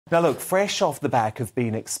Now, look, fresh off the back of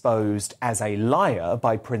being exposed as a liar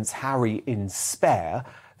by Prince Harry in Spare,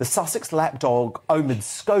 the Sussex lapdog Omid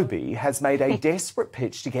Scobie has made a desperate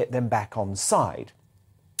pitch to get them back on side.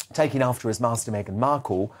 Taking after his master Meghan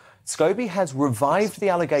Markle, Scobie has revived the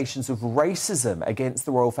allegations of racism against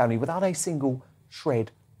the royal family without a single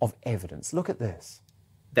shred of evidence. Look at this.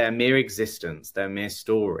 Their mere existence, their mere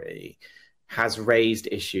story, has raised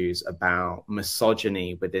issues about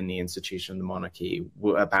misogyny within the institution of the monarchy,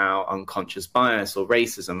 about unconscious bias or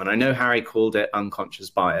racism. And I know Harry called it unconscious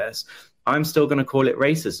bias. I'm still going to call it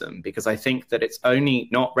racism because I think that it's only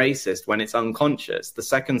not racist when it's unconscious. The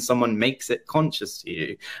second someone makes it conscious to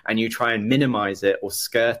you and you try and minimize it or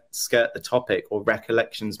skirt the topic, or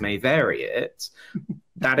recollections may vary it,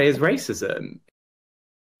 that is racism.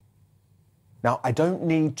 Now, I don't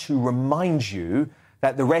need to remind you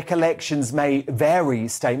that the recollections may vary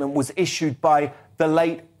statement was issued by the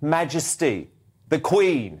late Majesty, the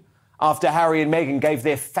Queen, after Harry and Meghan gave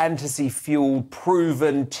their fantasy-fueled,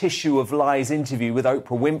 proven tissue of lies interview with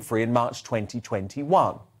Oprah Winfrey in March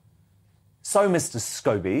 2021. So, Mr.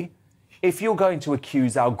 Scobie, if you're going to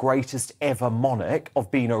accuse our greatest ever monarch of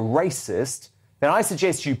being a racist, then I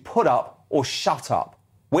suggest you put up or shut up.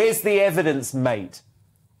 Where's the evidence, mate?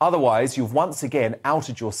 Otherwise, you've once again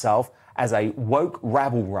outed yourself as a woke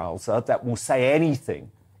rabble-rouser that will say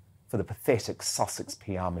anything for the pathetic Sussex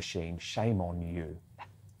PR machine. Shame on you.